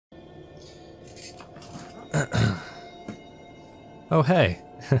Oh, hey.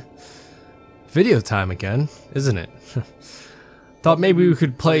 Video time again, isn't it? Thought maybe we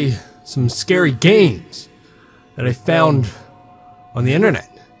could play some scary games that I found on the internet.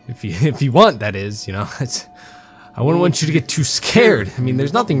 If you want, that is, you know. I wouldn't want you to get too scared. I mean,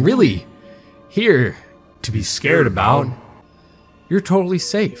 there's nothing really here to be scared about. You're totally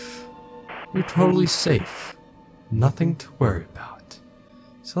safe. You're totally safe. Nothing to worry about.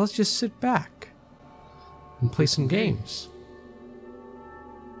 So let's just sit back and play some games.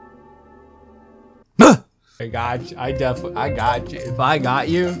 I got you. I got you. If I got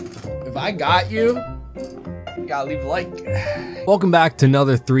you, you gotta leave a like. Welcome back to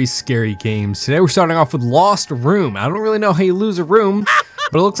another 3 scary games. Today we're starting off with LostRoom. I don't really know how you lose a room,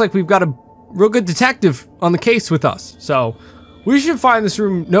 but it looks like we've got a real good detective on the case with us. So we should find this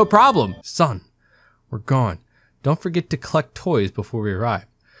room no problem. Son, we're gone. Don't forget to collect toys before we arrive.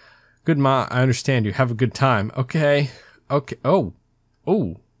 Good, Ma, I understand you. Have a good time. Okay. Okay. Oh,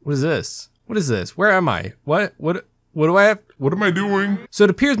 what is this? What is this? Where am I? What do I have? What am I doing? So it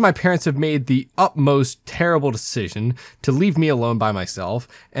appears my parents have made the utmost terrible decision to leave me alone by myself,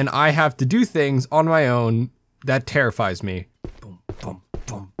 and I have to do things on my own. That terrifies me. Boom, boom,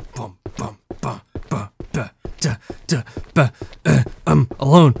 boom, boom, boom, boom, boom, I'm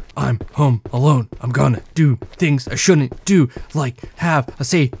alone. I'm home alone. I'm gonna do things I shouldn't do, like have a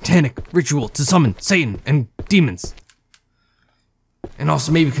satanic ritual to summon Satan and demons. And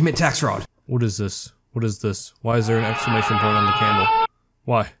also maybe commit tax fraud. What is this? What is this? Why is there an exclamation point on the candle?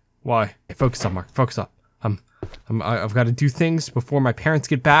 Why? Hey, focus up, Mark. Focus up. I've got to do things before my parents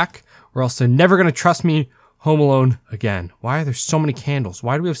get back, or else they're never gonna trust me home alone again. Why are there so many candles?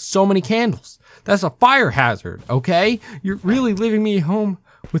 Why do we have so many candles? That's a fire hazard, okay? You're really leaving me home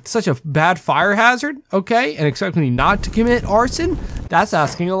with such a bad fire hazard, okay? And expecting me not to commit arson? That's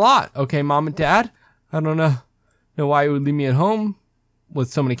asking a lot, okay, Mom and Dad? I don't know why you would leave me at home with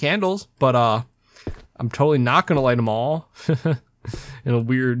so many candles, but I'm totally not gonna light them all in a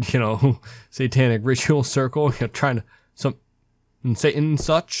weird, you know, satanic ritual circle, you know, trying to Satan and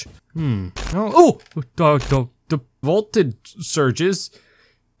such. Oh, the voltage surges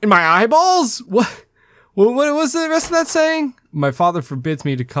in my eyeballs. What was the rest of that saying? My father forbids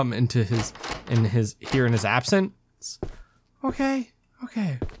me to come into his absence. Okay,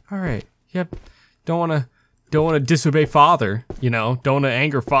 all right. Yep. Don't want to disobey father, you know, don't want to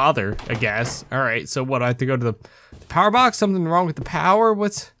anger father, I guess. All right, so what, I have to go to the power box? Something wrong with the power?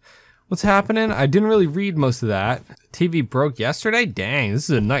 What's happening? I didn't really read most of that. The TV broke yesterday? Dang, this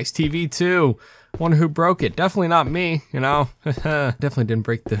is a nice TV too. Wonder who broke it. Definitely not me, you know. Definitely didn't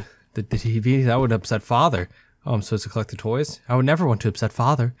break the TV. That would upset father. Oh, I'm supposed to collect the toys? I would never want to upset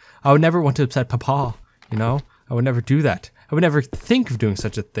father. I would never want to upset papa, you know. I would never do that. I would never think of doing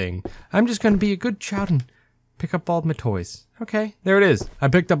such a thing. I'm just gonna be a good child and pick up all my toys. Okay, there it is. I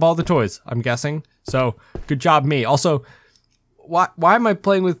picked up all the toys, I'm guessing. So, good job me. Also, why am I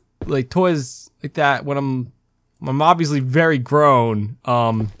playing with like toys like that when I'm obviously very grown?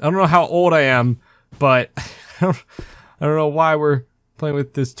 I don't know how old I am, but I don't know why we're playing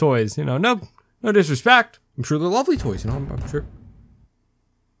with these toys. You know, no disrespect. I'm sure they're lovely toys, you know, I'm sure.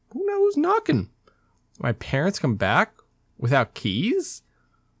 Who knows knocking? My parents come back without keys?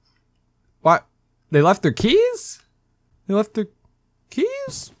 What? They left their keys? They left their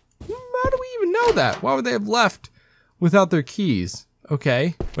keys? How do we even know that? Why would they have left without their keys?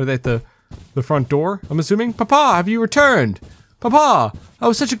 Okay, were they at the front door, I'm assuming? Papa, have you returned? Papa, I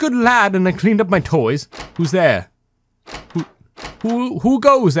was such a good lad and I cleaned up my toys. Who's there? Who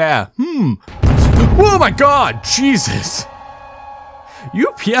goes there? Oh my God, Jesus.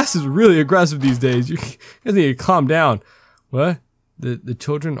 UPS is really aggressive these days. You guys need to calm down. What? The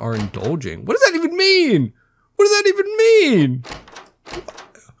children are indulging. What does that even mean? What does that even mean?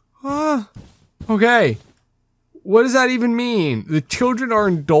 Okay. What does that even mean? The children are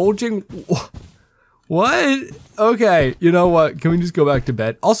indulging? What? Okay, you know what? Can we just go back to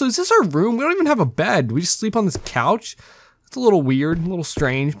bed? Also, is this our room? We don't even have a bed. We just sleep on this couch? It's a little weird, a little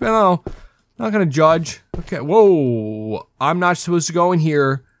strange, but no, not gonna judge. Okay, whoa. I'm not supposed to go in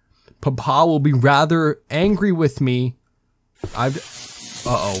here. Papa will be rather angry with me.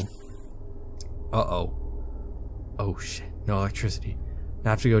 Uh-oh. Oh shit, no electricity.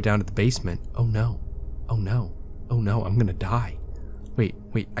 Now I have to go down to the basement. Oh no, I'm gonna die. Wait,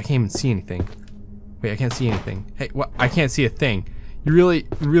 I can't even see anything. Wait, I can't see anything. Hey, what? I can't see a thing. You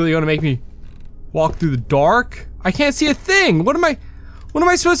really gonna make me walk through the dark? I can't see a thing! What am I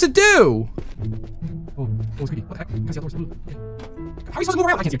supposed to do? Oh, it's creepy. What the heck? How are you supposed to move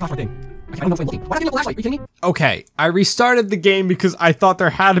around? I can't see a flashlight thing. I don't know if I'm looking. Why do you have a flashlight? Are you kidding me? Okay, I restarted the game because I thought there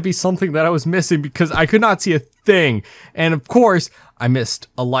had to be something that I was missing because I could not see a thing. And of course, I missed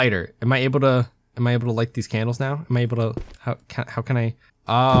a lighter. Am I able to light these candles now? Am I able to, how can I?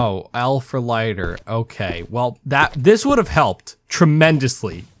 Oh, L for lighter. Okay, well, this would have helped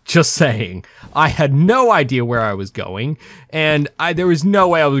tremendously. Just saying. I had no idea where I was going, and there was no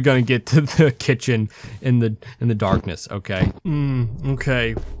way I was gonna get to the kitchen in the darkness. Okay.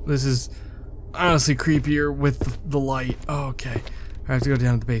 Okay. This is honestly creepier with the light. Oh, okay. I have to go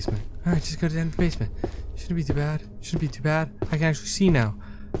down to the basement. All right, just go down to the basement. Shouldn't be too bad. Shouldn't be too bad. I can actually see now.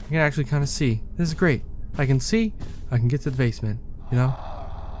 I can actually kind of see. This is great. I can see. I can get to the basement. You know.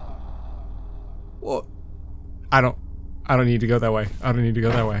 Well, I don't need to go that way. I don't need to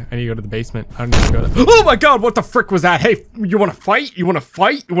go that way. I need to go to the basement. I don't need to go that. Oh my god, what the frick was that? Hey, you wanna fight? You wanna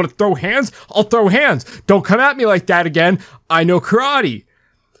fight? You wanna throw hands? I'll throw hands. Don't come at me like that again. I know karate.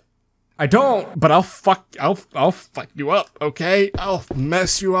 I don't, but I'll fuck you up, okay? I'll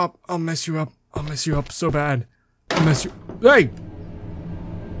mess you up. I'll mess you up. I'll mess you up so bad. I'll mess you. Hey!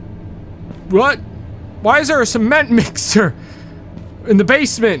 What? Why is there a cement mixer in the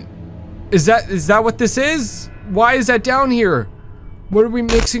basement? Is that what this is? Why is that down here? What are we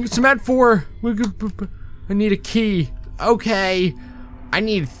mixing cement for? I need a key. Okay. I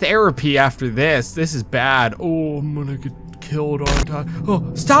need therapy after this. This is bad. Oh, I'm gonna get killed, aren't I?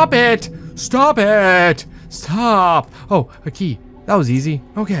 Oh, stop it! Stop it! Stop! Oh, a key. That was easy.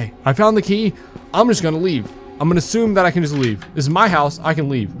 Okay, I found the key. I'm just gonna leave. I'm gonna assume that I can just leave. This is my house. I can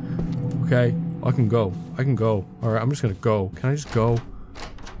leave. Okay, I can go. I can go. All right, I'm just gonna go. Can I just go?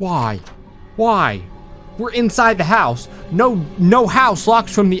 Why? Why? We're inside the house. No house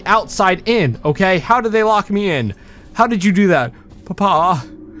locks from the outside in, okay? How did they lock me in? How did you do that? Papa?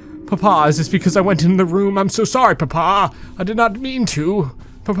 Papa, is this because I went in the room? I'm so sorry, Papa. I did not mean to.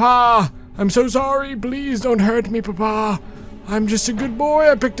 Papa, I'm so sorry. Please don't hurt me, Papa. I'm just a good boy.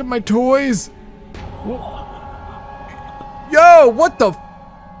 I picked up my toys. Yo, what the?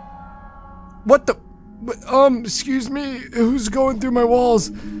 Excuse me. Who's going through my walls?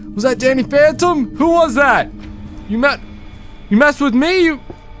 Was that Danny Phantom? Who was that? You messed with me? I'm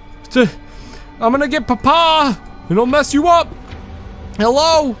gonna get Papa, and he'll mess you up.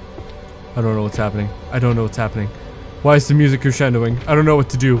 Hello? I don't know what's happening. I don't know what's happening. Why is the music crescendoing? I don't know what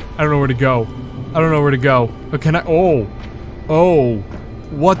to do. I don't know where to go. I don't know where to go. Oh, can I? Oh.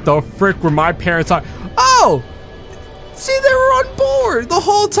 What the frick were my parents on? Oh! See, they were on board the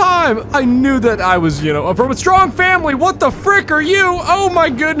whole time. I knew that I was, you know, from a strong family. What the frick are you? Oh my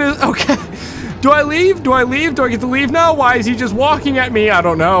goodness. Okay. Do I leave? Do I leave? Do I get to leave now? Why is he just walking at me? I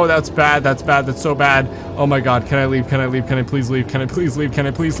don't know. That's bad. That's bad. That's so bad. Oh my god. Can I leave? Can I leave? Can I please leave? Can I please leave? Can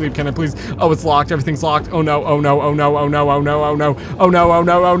I please leave? Can I please? Oh, it's locked. Everything's locked. Oh no. Oh no. Oh no. Oh no. Oh no. Oh no. Oh no. Oh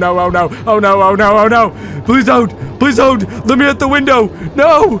no. Oh no. Oh no. Oh no. Oh no. Oh no. Please don't. Please don't. Let me out the window.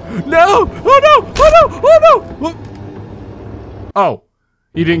 No. No. Oh no. Oh no. Oh no. Oh,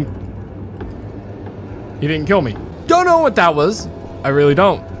 he didn't kill me. Don't know what that was. I really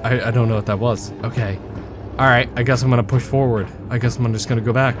don't. I don't know what that was. Okay. All right, I guess I'm gonna push forward. I guess I'm just gonna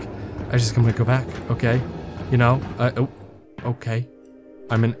go back. I'm gonna go back, okay? You know, oh, okay.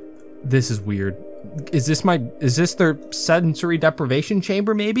 This is weird. Is this their sensory deprivation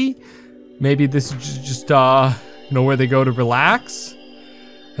chamber, maybe? Maybe this is just, you know, where they go to relax?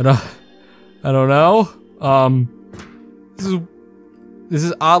 I don't know. This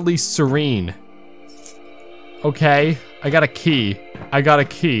is oddly serene. Okay, I got a key.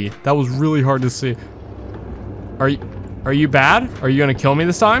 That was really hard to see. Are you bad? Are you gonna kill me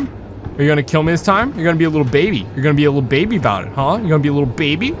this time? Are you gonna kill me this time? You're gonna be a little baby. You're gonna be a little baby about it, huh? You're gonna be a little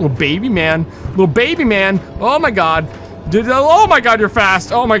baby man. Little baby man. Oh my god. Oh my god, you're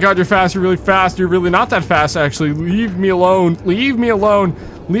fast. Oh my god, you're fast. You're really fast. You're really not that fast, actually. Leave me alone. Leave me alone.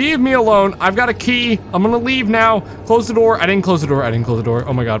 Leave me alone. I've got a key. I'm gonna leave now. Close the door. I didn't close the door.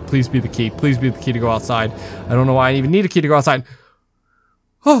 Oh my god, please be the key. Please be the key to go outside. I don't know why I even need a key to go outside.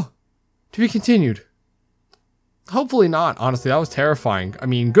 Oh, to be continued. Hopefully not, honestly. That was terrifying. I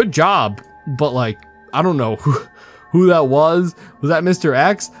mean, good job, but like, I don't know who that was. Was that Mr.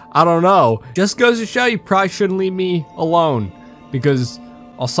 X? I don't know. Just goes to show you probably shouldn't leave me alone because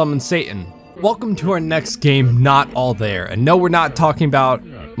I'll summon Satan. Welcome to our next game, Not All There. And no, we're not talking about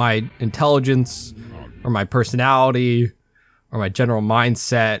my intelligence or my personality or my general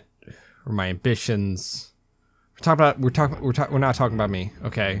mindset or my ambitions. We're not talking about me,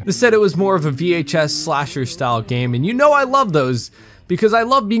 okay? This said it was more of a VHS Slasher style game, and you know I love those because I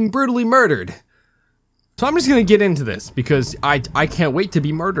love being brutally murdered. So I'm just gonna get into this because I can't wait to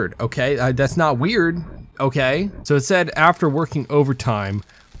be murdered, okay? That's not weird, okay? So it said after working overtime,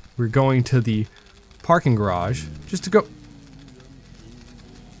 we're going to the parking garage just to go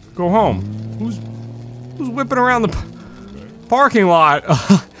home. Who's whipping around the parking lot?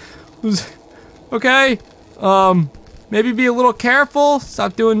 Okay. Maybe be a little careful.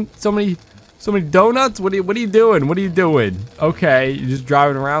 Stop doing so many donuts. What are you doing? What are you doing? Okay, you're just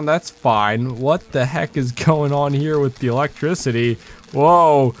driving around. That's fine. What the heck is going on here with the electricity?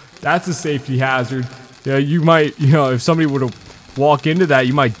 Whoa, that's a safety hazard. Yeah, you might, if somebody were to walk into that,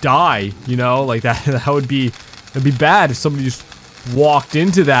 you might die. Like that'd be bad if somebody just walked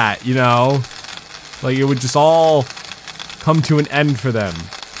into that. Like it would just all come to an end for them.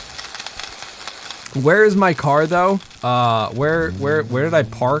 Where is my car though? Where did I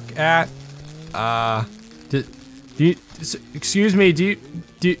park at? Excuse me, did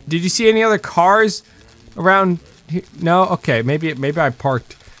you see any other cars around here? No? Okay, maybe I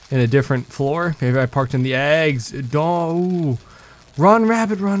parked in a different floor. Maybe I parked in the eggs. Don't. Run,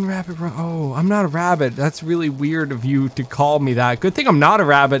 rabbit, run, rabbit, run. Oh, I'm not a rabbit. That's really weird of you to call me that. Good thing I'm not a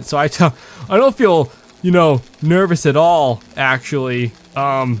rabbit, so I don't feel, nervous at all, actually.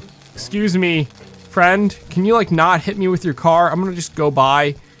 Excuse me, friend. Can you, not hit me with your car? I'm gonna just go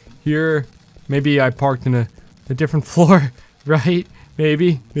by here. Maybe I parked in a different floor, right?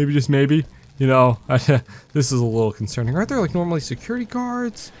 Maybe just maybe. This is a little concerning. Aren't there, normally security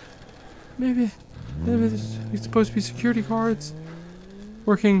guards? Maybe there's supposed to be security guards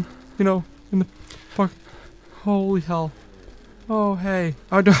working, in the park. Holy hell. Oh, hey.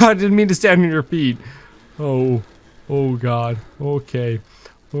 I didn't mean to stand on your feet. Oh God. Okay.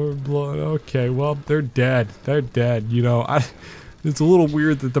 Or blood. Okay, well, they're dead. They're dead, it's a little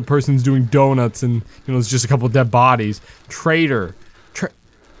weird that the person's doing donuts and, it's just a couple dead bodies. Traitor.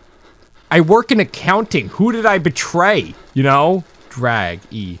 I work in accounting. Who did I betray? Drag.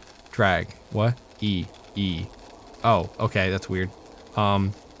 E. Drag. What? E. Oh, okay, that's weird. I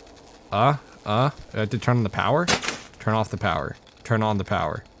have to turn on the power? Turn off the power. Turn on the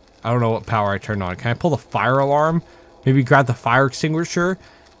power. I don't know what power I turned on. Can I pull the fire alarm? Maybe grab the fire extinguisher?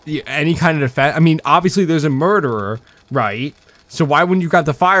 Any kind of defense? I mean, obviously there's a murderer, right? So why wouldn't you grab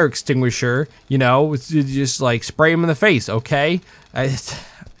the fire extinguisher? Just spray him in the face, okay?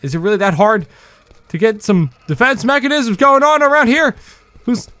 Is it really that hard to get some defense mechanisms going on around here?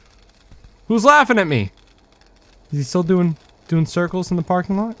 Who's laughing at me? Is he still doing circles in the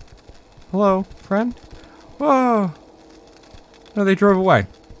parking lot? Hello, friend? Whoa. No, they drove away.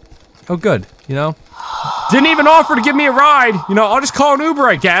 Oh, good, Didn't even offer to give me a ride. I'll just call an Uber,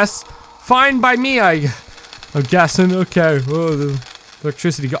 I guess. Fine by me, I'm guessing. Okay. Oh, the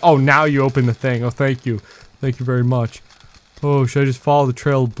electricity. Oh, now you open the thing. Oh, thank you. Thank you very much. Oh, should I just follow the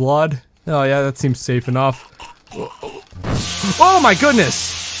trail of blood? Oh, yeah, that seems safe enough. Oh, my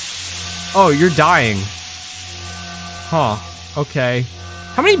goodness. Oh, you're dying. Huh. Okay.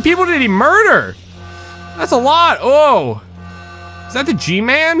 How many people did he murder? That's a lot. Oh. Is that the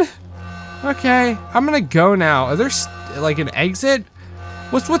G-Man? Okay. I'm gonna go now. Are there, an exit?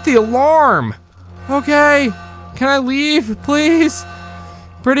 What's with the alarm? Okay. Can I leave, please?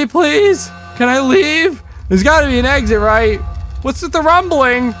 Pretty please? Can I leave? There's gotta be an exit, right? What's with the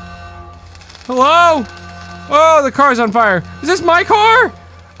rumbling? Hello? Oh, the car's on fire. Is this my car?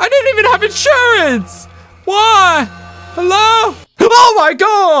 I didn't even have insurance. Why? Hello? Oh my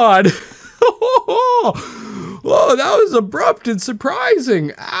God! Oh, that was abrupt and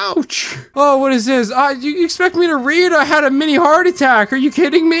surprising. Ouch. Oh, what is this? You expect me to read? I had a mini heart attack. Are you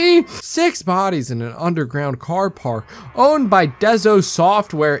kidding me? 6 bodies in an underground car park owned by Dezo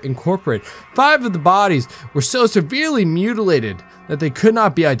Software Incorporated. 5 of the bodies were so severely mutilated that they could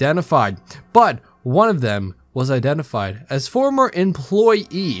not be identified. But one of them was identified as former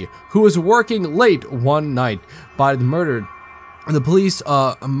employee who was working late one night by the murdered. The police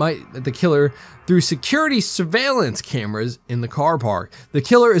the killer through security surveillance cameras in the car park. The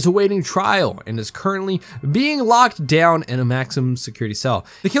killer is awaiting trial and is currently being locked down in a maximum security cell.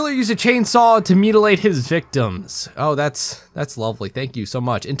 The killer used a chainsaw to mutilate his victims. Oh, that's lovely. Thank you so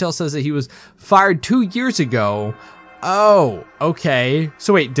much. Intel says that he was fired 2 years ago. Oh, okay.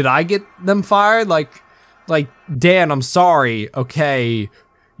 So wait, did I get them fired? Like Dan, I'm sorry. Okay,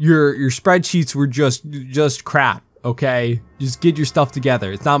 your spreadsheets were just crap. Okay, just get your stuff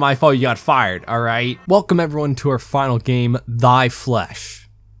together. It's not my fault you got fired, all right? Welcome everyone to our final game, Thy Flesh.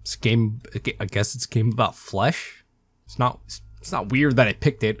 It's a game, I guess it's a game about flesh. It's not weird that I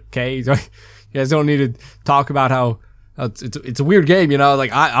picked it, okay? You guys don't need to talk about how it's a weird game,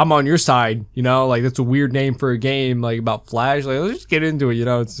 I'm on your side, that's a weird name for a game, about flesh. Let's just get into it,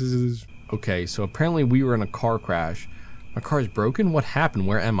 it's okay, so apparently we were in a car crash. My car is broken? What happened?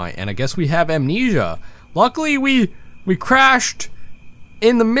 Where am I? And I guess we have amnesia. Luckily, we crashed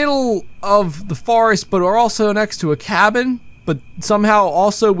in the middle of the forest, but we're also next to a cabin. But somehow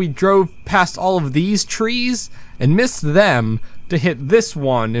also we drove past all of these trees and missed them to hit this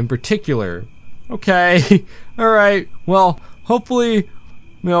one in particular. Okay, alright, well, hopefully,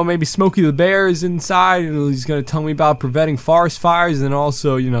 you know, maybe Smokey the Bear is inside and he's gonna tell me about preventing forest fires and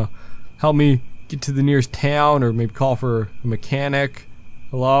also, you know, help me get to the nearest town or maybe call for a mechanic.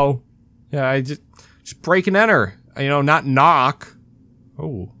 Hello? Yeah, I just break and enter, you know, not knock.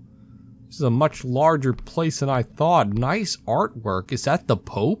 Oh, this is a much larger place than I thought. Nice artwork. Is that the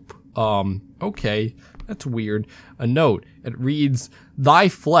Pope? Okay, that's weird. A note, it reads, "Thy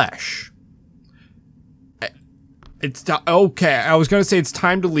flesh." It's okay, I was gonna say it's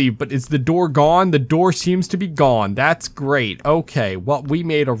time to leave, but is the door gone? The door seems to be gone. That's great. Okay, well, we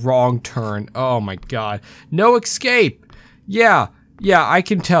made a wrong turn. Oh my god. No escape. Yeah, I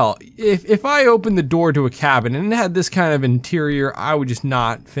can tell. If I opened the door to a cabin and it had this kind of interior, I would just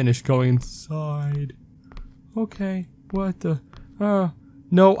not finish going inside. Okay, what the,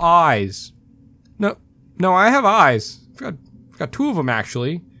 no eyes. No, I have eyes. I've got 2 of them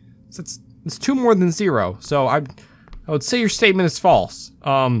actually. So it's 2 more than 0. So I would say your statement is false.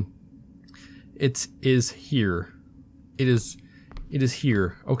 It is here. It is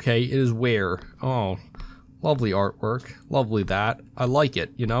here. Okay, it is where? Oh, lovely artwork. Lovely that. I like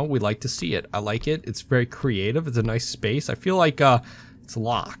it, you know, we like to see it. I like it. It's very creative. It's a nice space. I feel like it's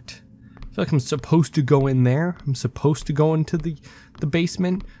locked. I feel like I'm supposed to go in there. I'm supposed to go into the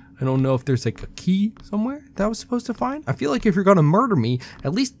basement. I don't know if there's like a key somewhere that I was supposed to find. I feel like if you're gonna murder me,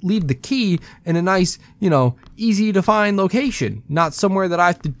 at least leave the key in a nice, you know, easy to find location. Not somewhere that I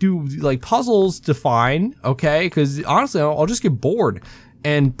have to do like puzzles to find, okay? Because honestly, I'll just get bored.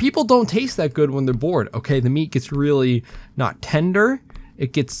 And people don't taste that good when they're bored, okay? The meat gets really not tender.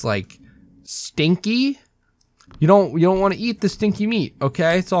 It gets like stinky. You don't want to eat the stinky meat,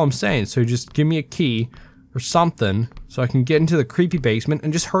 okay? That's all I'm saying. So just give me a key or something so I can get into the creepy basement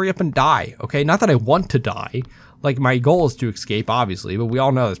and just hurry up and die, okay? Not that I want to die. Like, my goal is to escape, obviously, but we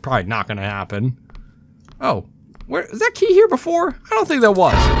all know that's probably not gonna happen. Oh, where is that key here before? I don't think that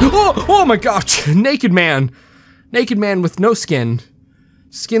was. Oh my gosh, naked man. Naked man with no skin.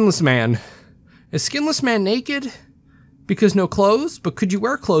 Skinless man. Is skinless man naked? Because no clothes? But could you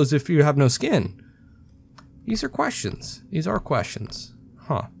wear clothes if you have no skin? These are questions. These are questions.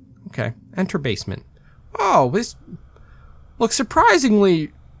 Huh, okay, enter basement. Oh, this looks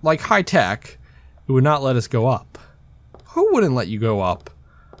surprisingly like high tech. It would not let us go up. Who wouldn't let you go up?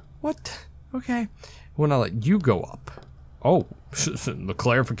 What? Okay. It would not let you go up. Oh, the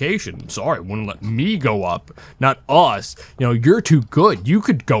clarification. Sorry, it wouldn't let me go up. Not us. You know, you're too good. You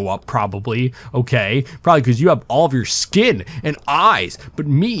could go up probably. Okay. Probably because you have all of your skin and eyes. But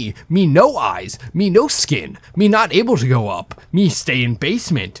me no eyes. Me no skin. Me not able to go up. Me stay in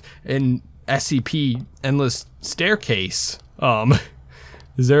basement. And SCP endless staircase.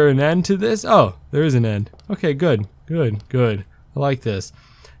 Is there an end to this? Oh, there is an end. Okay, good. I like this.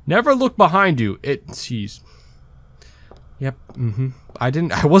 Never look behind you. Jeez. Yep,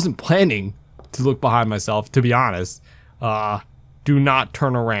 I wasn't planning to look behind myself, to be honest. Do not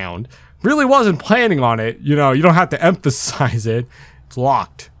turn around. Really wasn't planning on it. You know, you don't have to emphasize it. It's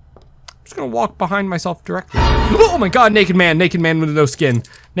locked. I'm just gonna walk behind myself directly. Oh my god, naked man with no skin.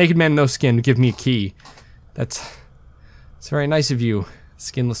 Naked man, no skin, give me a key. That's very nice of you,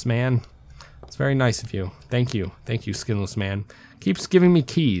 skinless man. It's very nice of you. Thank you, skinless man. Keeps giving me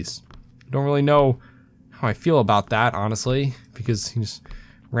keys. Don't really know how I feel about that, honestly, because he just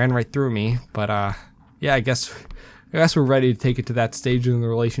ran right through me. But yeah, I guess we're ready to take it to that stage in the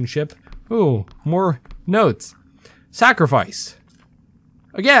relationship. Ooh, more notes. Sacrifice.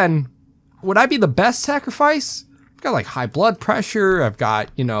 Again, would I be the best sacrifice? I've got like high blood pressure. I've got,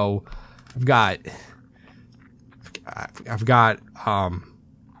 you know, I've got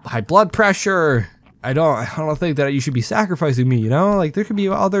high blood pressure. I don't think that you should be sacrificing me, you know? Like, there could be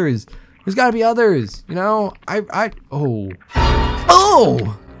others. There's gotta be others, you know? Oh!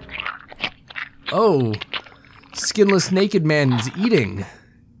 Skinless naked man is eating.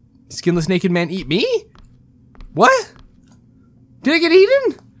 Skinless naked man eat me? What? Did I get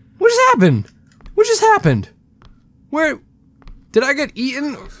eaten? What just happened? What just happened? Where? Did I get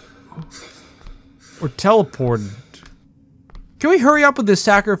eaten? Or teleported? Can we hurry up with this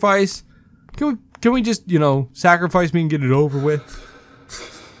sacrifice? Can we just, you know, sacrifice me and get it over with?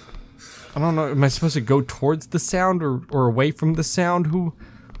 I don't know, am I supposed to go towards the sound or away from the sound?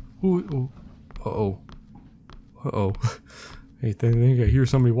 Uh-oh. Hey, I think I hear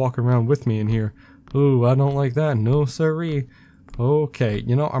somebody walking around with me in here. Ooh, I don't like that. No siree. Okay,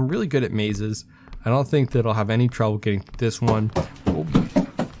 you know, I'm really good at mazes. I don't think that I'll have any trouble getting this one. Oh.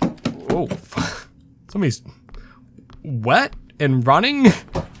 Oh, somebody's wet and running.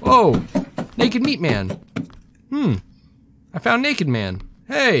 Whoa, naked meat man. I found naked man.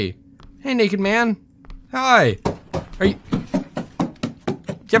 Hey, naked man. Hi. Are you?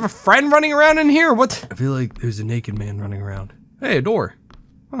 Do you have a friend running around in here? What? I feel like there's a naked man running around. Hey, a door.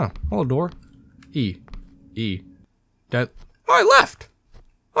 Huh? Hello, door. E. That. Oh, I left.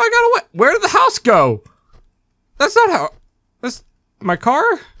 Oh, I got away. Where did the house go? That's not how. That's my car.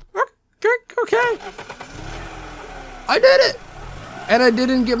 Okay. I did it, and I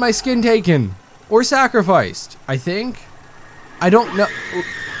didn't get my skin taken or sacrificed. I think. I don't know.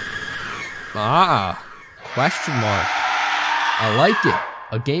 Question mark. I like it.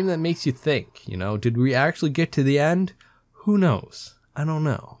 A game that makes you think, you know, did we actually get to the end? Who knows? I don't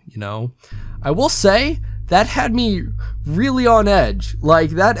know, you know. I will say that had me really on edge.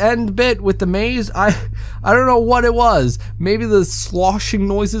 Like that end bit with the maze, I don't know what it was. Maybe the sloshing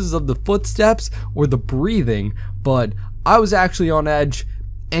noises of the footsteps or the breathing, but I was actually on edge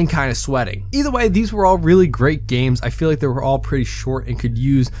and kind of sweating. Either way, these were all really great games. I feel like they were all pretty short and could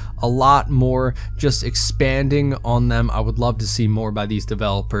use a lot more just expanding on them. I would love to see more by these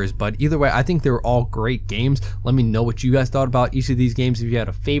developers, but either way, I think they were all great games. Let me know what you guys thought about each of these games. If you had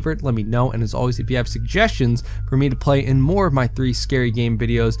a favorite, let me know. And as always, if you have suggestions for me to play in more of my 3 scary game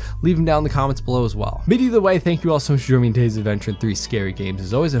videos, leave them down in the comments below as well. But either way, thank you all so much for joining me in today's adventure in 3 scary games.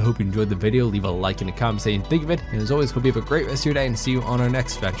 As always, I hope you enjoyed the video. Leave a like and a comment saying you think of it. And as always, hope you have a great rest of your day and see you on our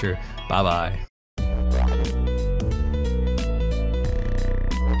next adventure. Bye bye.